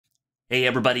Hey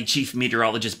everybody, Chief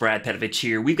Meteorologist Brad Panovich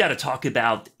here. We've got to talk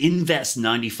about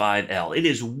Invest95L. It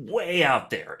is way out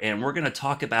there, and we're going to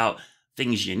talk about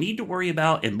things you need to worry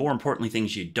about and more importantly,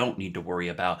 things you don't need to worry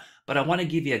about. But I want to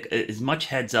give you as much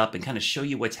heads up and kind of show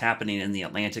you what's happening in the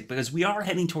Atlantic because we are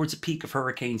heading towards the peak of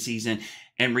hurricane season.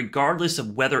 And regardless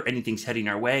of whether anything's heading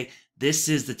our way, this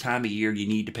is the time of year you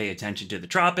need to pay attention to the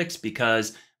tropics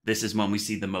because this is when we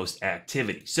see the most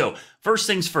activity. So first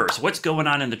things first, what's going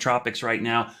on in the tropics right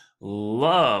now?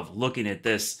 Love looking at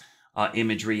this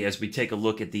imagery as we take a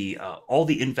look at the all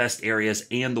the invest areas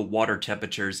and the water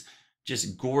temperatures.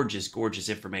 Just gorgeous, gorgeous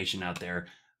information out there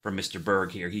from Mr. Berg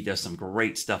here. He does some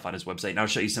great stuff on his website, and I'll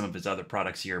show you some of his other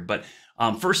products here. But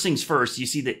first things first, you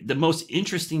see that the most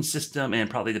interesting system and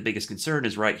probably the biggest concern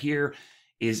is right here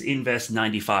is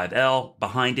Invest95L.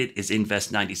 Behind it is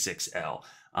Invest96L.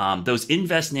 Those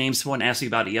invest names, someone asked me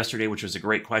about it yesterday, which was a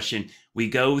great question. We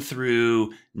go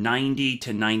through 90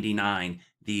 to 99,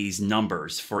 these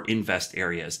numbers for invest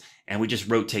areas, and we just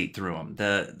rotate through them.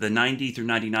 The 90 through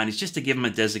 99 is just to give them a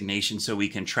designation so we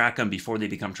can track them before they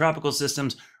become tropical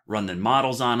systems, run the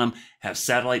models on them, have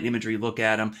satellite imagery look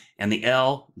at them. And the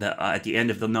L at the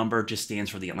end of the number just stands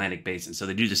for the Atlantic Basin. So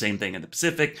they do the same thing in the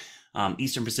Pacific,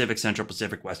 Eastern Pacific, Central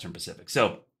Pacific, Western Pacific.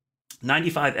 So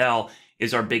 95L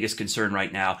is our biggest concern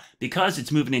right now because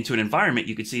it's moving into an environment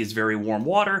you can see is very warm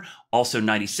water. Also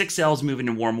 96L is moving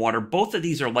in warm water. Both of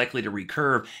these are likely to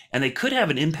recurve and they could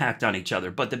have an impact on each other.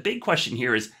 But the big question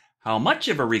here is how much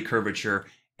of a recurvature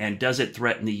and does it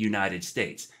threaten the United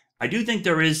States? I do think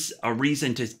there is a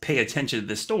reason to pay attention to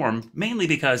this storm, mainly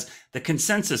because the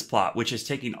consensus plot, which is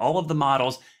taking all of the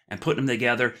models and putting them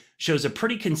together, shows a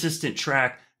pretty consistent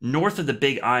track north of the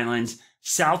Big Islands,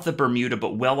 south of Bermuda,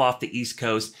 but well off the East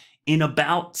Coast, in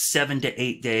about 7 to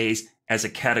 8 days as a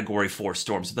Category 4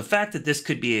 storm. So the fact that this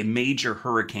could be a major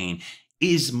hurricane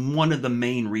is one of the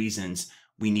main reasons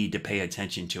we need to pay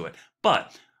attention to it.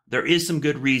 But there is some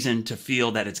good reason to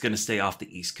feel that it's going to stay off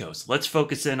the East Coast. Let's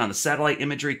focus in on the satellite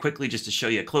imagery quickly just to show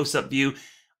you a close-up view.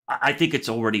 I think it's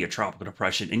already a tropical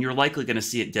depression, and you're likely going to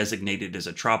see it designated as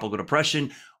a tropical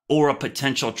depression or a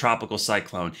potential tropical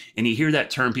cyclone. And you hear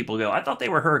that term, people go, I thought they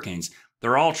were hurricanes.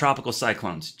 They're all tropical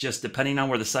cyclones. Just depending on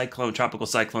where the tropical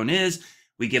cyclone is,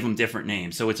 we give them different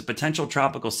names. So it's a potential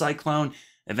tropical cyclone.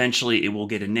 Eventually, it will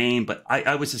get a name, but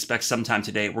I would suspect sometime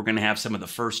today we're going to have some of the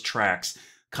first tracks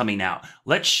coming out.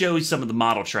 Let's show you some of the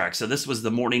model tracks. So this was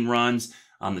the morning runs,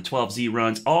 the 12Z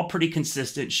runs, all pretty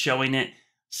consistent, showing it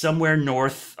somewhere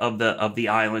north of the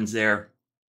islands there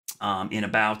in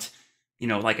about,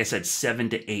 like I said,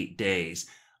 7 to 8 days.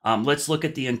 Let's look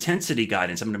at the intensity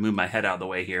guidance. I'm going to move my head out of the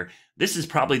way here. This is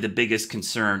probably the biggest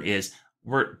concern is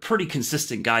we're pretty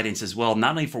consistent guidance as well,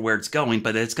 not only for where it's going,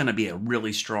 but it's going to be a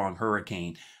really strong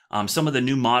hurricane. Some of the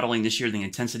new modeling this year, the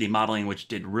intensity modeling, which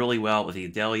did really well with the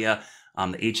Adelia,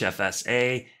 the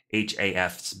HFSA,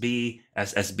 HAFB,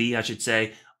 SSB, I should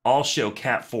say, all show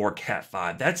Cat 4, Cat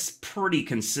 5. That's pretty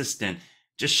consistent.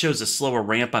 Just shows a slower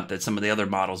ramp up than some of the other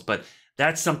models, but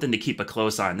that's something to keep a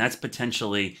close eye on. That's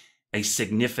potentially a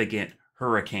significant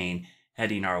hurricane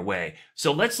heading our way.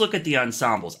 So let's look at the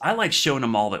ensembles. I like showing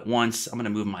them all at once. I'm going to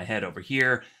move my head over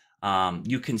here.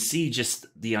 You can see just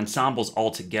the ensembles all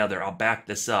together. I'll back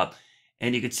this up.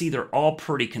 And you can see they're all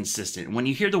pretty consistent. When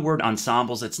you hear the word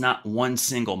ensembles, it's not one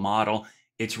single model.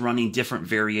 It's running different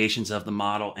variations of the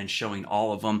model and showing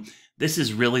all of them. This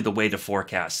is really the way to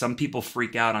forecast. Some people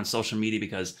freak out on social media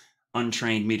because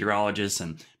untrained meteorologists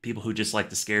and people who just like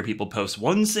to scare people post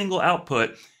one single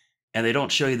output and they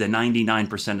don't show you the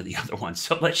 99% of the other ones.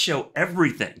 So let's show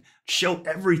everything. Show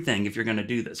everything if you're going to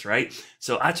do this, right?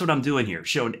 So that's what I'm doing here,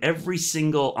 showing every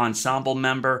single ensemble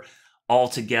member all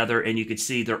together, and you can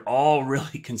see they're all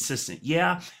really consistent.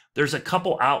 Yeah, there's a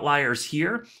couple outliers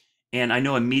here, and I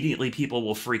know immediately people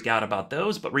will freak out about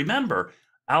those, but remember,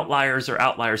 outliers are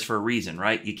outliers for a reason,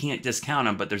 right? You can't discount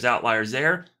them, but there's outliers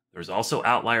there. There's also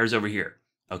outliers over here,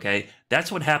 okay?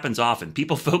 That's what happens often.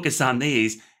 People focus on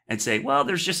these and say, well,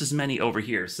 there's just as many over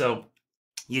here. So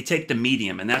you take the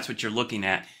medium, and that's what you're looking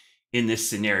at in this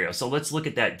scenario. So let's look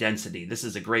at that density. This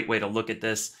is a great way to look at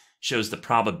this. Shows the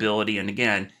probability. And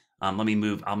again, I'll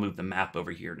move the map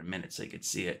over here in a minute so you can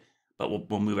see it, but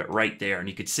we'll move it right there. And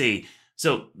you can see,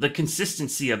 so the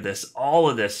consistency of this, all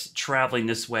of this traveling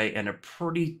this way and a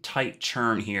pretty tight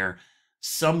churn here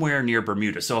somewhere near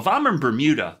Bermuda. So if I'm in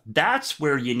Bermuda, that's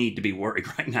where you need to be worried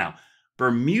right now.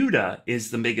 Bermuda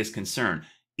is the biggest concern.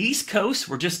 East Coast,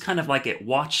 we're just kind of like at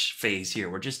watch phase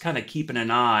here. We're just kind of keeping an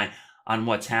eye on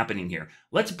what's happening here.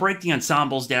 Let's break the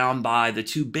ensembles down by the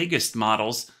two biggest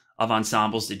models of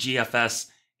ensembles, the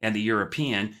GFS and the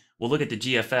European. We'll look at the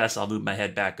GFS. I'll move my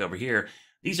head back over here.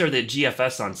 These are the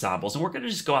GFS ensembles, and we're going to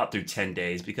just go out through 10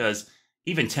 days because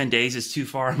even 10 days is too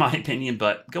far in my opinion,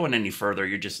 but going any further,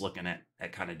 you're just looking at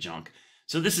kind of junk.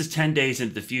 So this is 10 days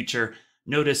into the future.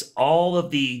 Notice all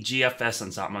of the GFS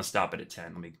ensembles. I'm going to stop it at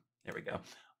 10. There we go.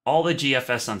 All the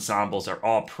GFS ensembles are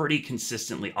all pretty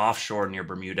consistently offshore near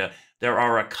Bermuda. There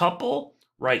are a couple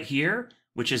right here,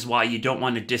 which is why you don't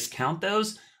want to discount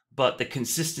those, but the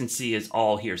consistency is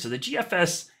all here. So the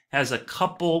GFS has a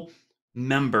couple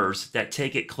members that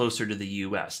take it closer to the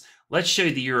US. Let's show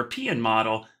you the European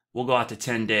model. We'll go out to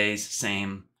 10 days,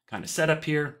 same kind of setup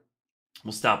here.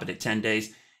 We'll stop it at 10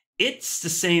 days. It's the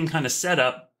same kind of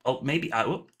setup. Oh, maybe,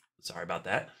 sorry about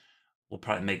that. We'll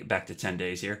probably make it back to 10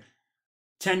 days here.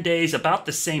 10 days, about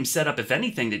the same setup. If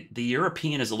anything, the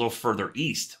European is a little further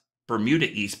east, Bermuda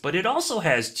east, but it also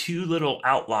has two little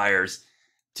outliers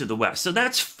to the west. So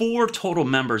that's 4 total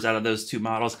members out of those 2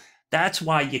 models. That's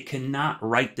why you cannot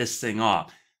write this thing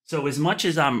off. So as much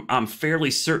as I'm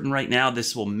fairly certain right now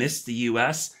this will miss the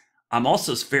US, I'm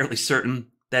also fairly certain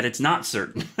that it's not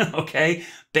certain, okay?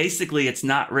 Basically, it's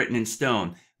not written in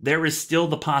stone. There is still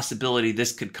the possibility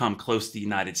this could come close to the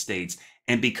United States.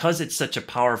 And because it's such a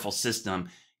powerful system,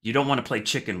 you don't want to play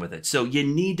chicken with it. So you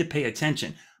need to pay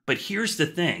attention. But here's the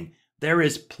thing. There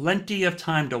is plenty of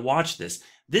time to watch this.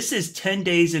 This is 10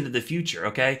 days into the future,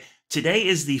 okay? Today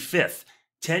is the 5th.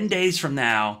 10 days from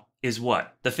now is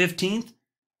what? The 15th?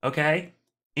 Okay?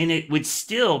 And it would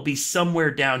still be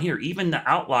somewhere down here. Even the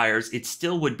outliers, it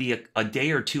still would be a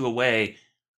day or 2 away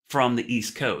from the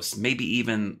East Coast, maybe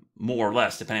even more or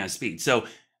less, depending on speed. So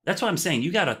that's what I'm saying.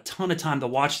 You got a ton of time to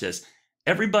watch this.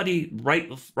 Everybody,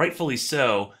 rightfully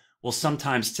so, will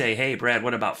sometimes say, hey, Brad,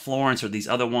 what about Florence or these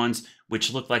other ones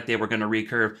which looked like they were going to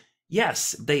recurve?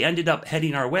 Yes, they ended up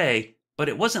heading our way, but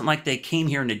it wasn't like they came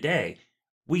here in a day.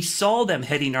 We saw them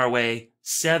heading our way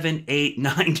 7, 8,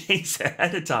 9 days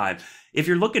ahead of time. If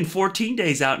you're looking 14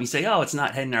 days out and you say, oh, it's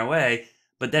not heading our way,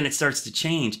 but then it starts to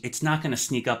change, it's not going to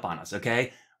sneak up on us,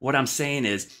 okay? What I'm saying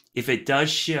is, if it does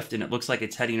shift and it looks like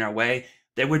it's heading our way,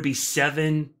 there would be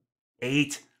 7,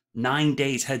 8, 9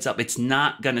 days heads up. It's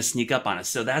not going to sneak up on us.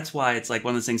 So that's why it's like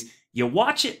one of those things, you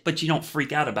watch it, but you don't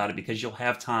freak out about it because you'll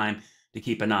have time to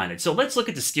keep an eye on it. So let's look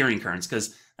at the steering currents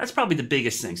because that's probably the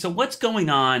biggest thing. So what's going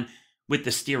on with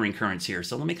the steering currents here?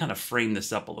 So let me kind of frame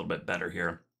this up a little bit better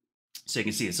here so you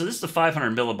can see it. So this is the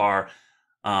 500 millibar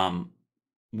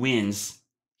winds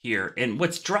here. And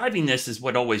what's driving this is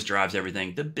what always drives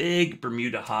everything. The big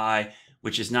Bermuda high,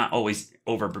 which is not always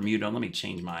over Bermuda. Let me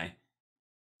change my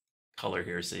color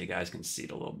here so you guys can see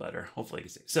it a little better. Hopefully you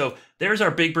can see it. So there's our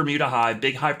big Bermuda high,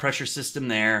 big high pressure system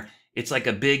there. It's like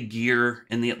a big gear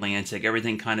in the Atlantic.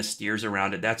 Everything kind of steers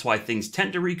around it. That's why things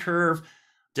tend to recurve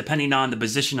depending on the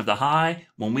position of the high.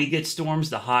 When we get storms,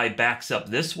 the high backs up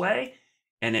this way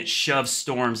and it shoves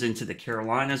storms into the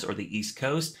Carolinas or the East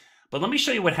Coast. But let me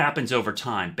show you what happens over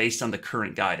time based on the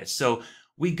current guidance. So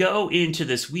we go into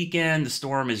this weekend. The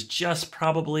storm is just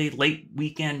probably late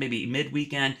weekend, maybe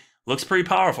mid-weekend. Looks pretty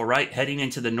powerful, right? Heading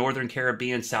into the Northern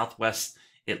Caribbean, Southwest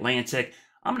Atlantic.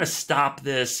 I'm going to stop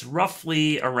this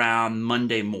roughly around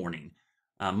Monday morning.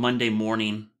 Monday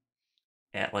morning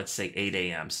at, let's say, 8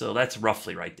 a.m. So that's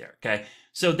roughly right there, okay?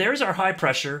 So there's our high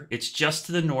pressure. It's just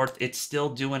to the north. It's still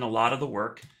doing a lot of the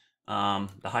work. The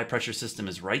high pressure system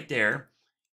is right there.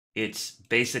 It's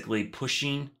basically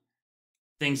pushing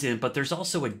things in, but there's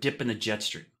also a dip in the jet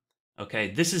stream, okay?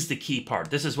 This is the key part.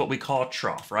 This is what we call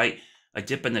trough, right? A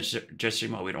dip in the jet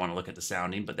stream. Well, we don't want to look at the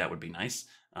sounding, but that would be nice.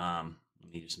 Let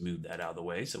me just move that out of the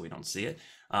way so we don't see it.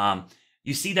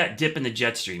 You see that dip in the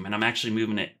jet stream, and I'm actually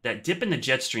moving it. That dip in the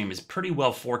jet stream is pretty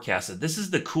well forecasted. This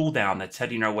is the cool down that's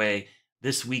heading our way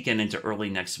this weekend into early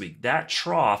next week. That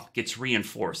trough gets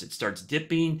reinforced. It starts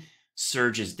dipping,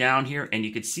 surges down here, and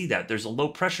you can see that there's a low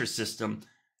pressure system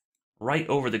right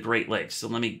over the Great Lakes. So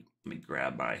let me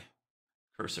grab my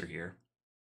cursor here.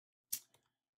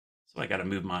 So I got to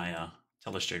move my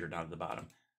telestrator down to the bottom.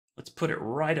 Let's put it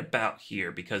right about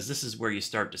here because this is where you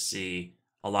start to see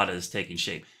a lot of this taking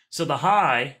shape. So the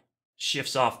high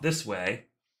shifts off this way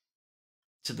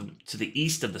to the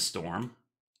east of the storm.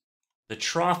 The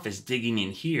trough is digging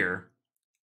in here,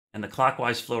 and the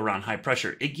clockwise flow around high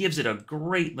pressure, it gives it a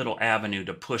great little avenue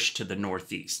to push to the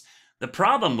northeast. The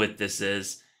problem with this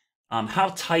is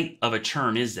how tight of a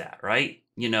turn is that, right?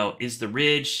 You know, is the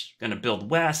ridge going to build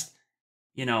west?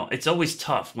 You know, it's always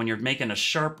tough when you're making a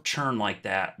sharp turn like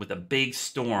that with a big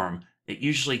storm. It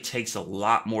usually takes a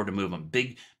lot more to move them.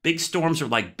 Big storms are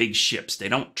like big ships. They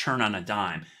don't turn on a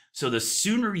dime. So the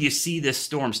sooner you see this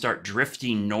storm start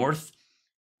drifting north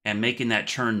and making that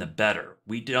turn, the better.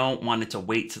 We don't want it to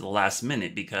wait to the last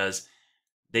minute because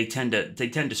they tend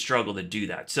to struggle to do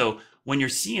that. So when you're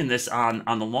seeing this on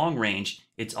the long range,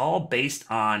 it's all based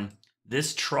on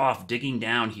this trough digging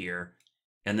down here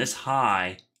and this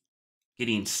high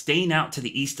staying out to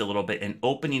the east a little bit and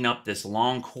opening up this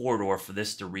long corridor for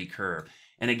this to recurve.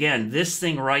 And again, this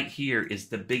thing right here is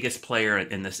the biggest player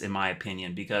in this, in my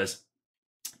opinion, because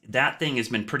that thing has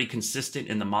been pretty consistent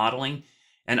in the modeling,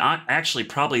 and actually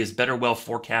probably is better well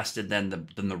forecasted than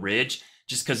the ridge,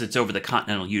 just because it's over the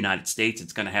continental United States.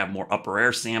 It's going to have more upper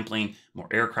air sampling, more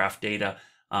aircraft data.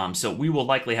 So we will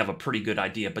likely have a pretty good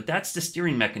idea. But that's the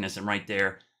steering mechanism right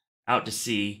there, out to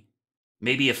sea,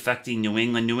 maybe affecting New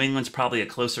England. New England's probably a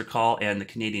closer call, and the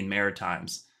Canadian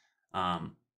Maritimes.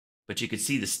 But you could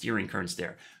see the steering currents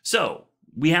there. So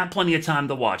we have plenty of time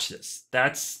to watch this.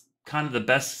 That's kind of the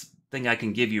best thing I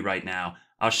can give you right now.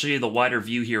 I'll show you the wider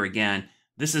view here again.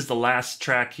 This is the last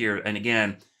track here. And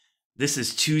again, this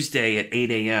is Tuesday at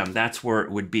 8 a.m. That's where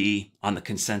it would be on the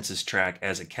consensus track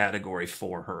as a Category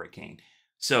 4 hurricane.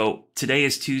 So today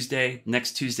is Tuesday.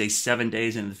 Next Tuesday, 7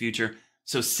 days into the future.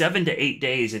 So 7 to 8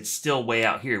 days, it's still way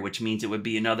out here, which means it would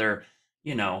be another,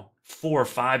 4 or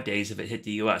 5 days if it hit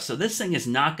the U.S. So this thing is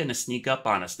not going to sneak up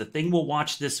on us. The thing we'll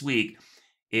watch this week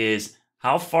is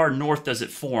how far north does it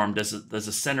form? Does the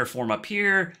center form up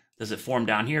here? Does it form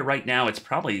down here? Right now, it's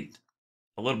probably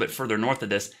a little bit further north of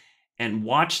this. And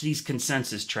watch these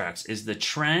consensus tracks. Is the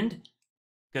trend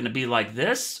going to be like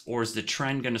this, or is the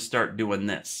trend going to start doing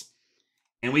this?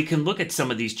 And we can look at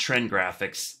some of these trend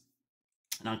graphics,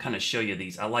 and I'll kind of show you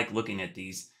these. I like looking at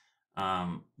these.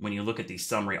 When you look at these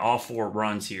summary, all 4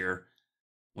 runs here,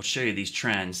 we'll show you these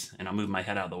trends, and I'll move my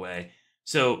head out of the way.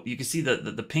 So you can see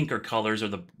the pinker colors or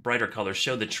the brighter colors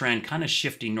show the trend kind of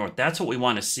shifting north. That's what we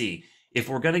want to see. If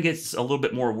we're going to get a little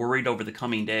bit more worried over the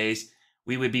coming days,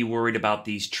 we would be worried about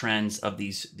these trends of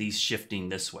these shifting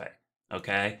this way,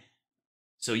 okay?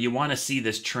 So you want to see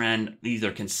this trend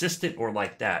either consistent or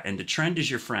like that. And the trend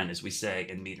is your friend, as we say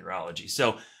in meteorology.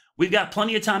 So we've got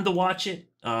plenty of time to watch it.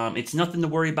 It's nothing to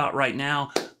worry about right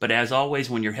now. But as always,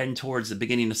 when you're heading towards the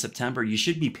beginning of September, you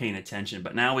should be paying attention.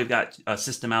 But now we've got a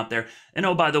system out there. And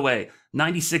oh, by the way,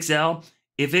 96L,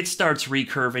 if it starts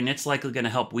recurving, it's likely going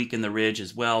to help weaken the ridge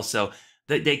as well. So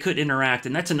they could interact.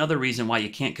 And that's another reason why you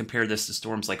can't compare this to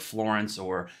storms like Florence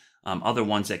or other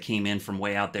ones that came in from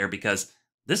way out there, because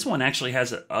this one actually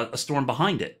has a storm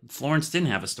behind it. Florence didn't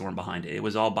have a storm behind it. It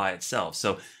was all by itself.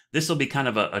 So this will be kind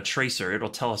of a tracer. It'll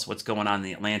tell us what's going on in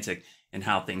the Atlantic and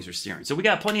how things are steering. So we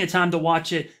got plenty of time to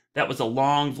watch it. That was a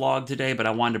long vlog today, but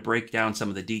I wanted to break down some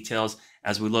of the details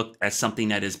as we look at something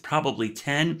that is probably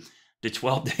 10 to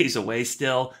 12 days away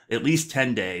still, at least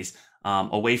 10 days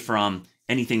away from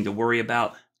anything to worry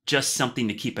about. Just something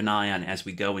to keep an eye on as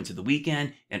we go into the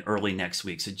weekend and early next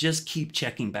week. So just keep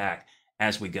checking back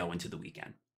as we go into the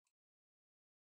weekend.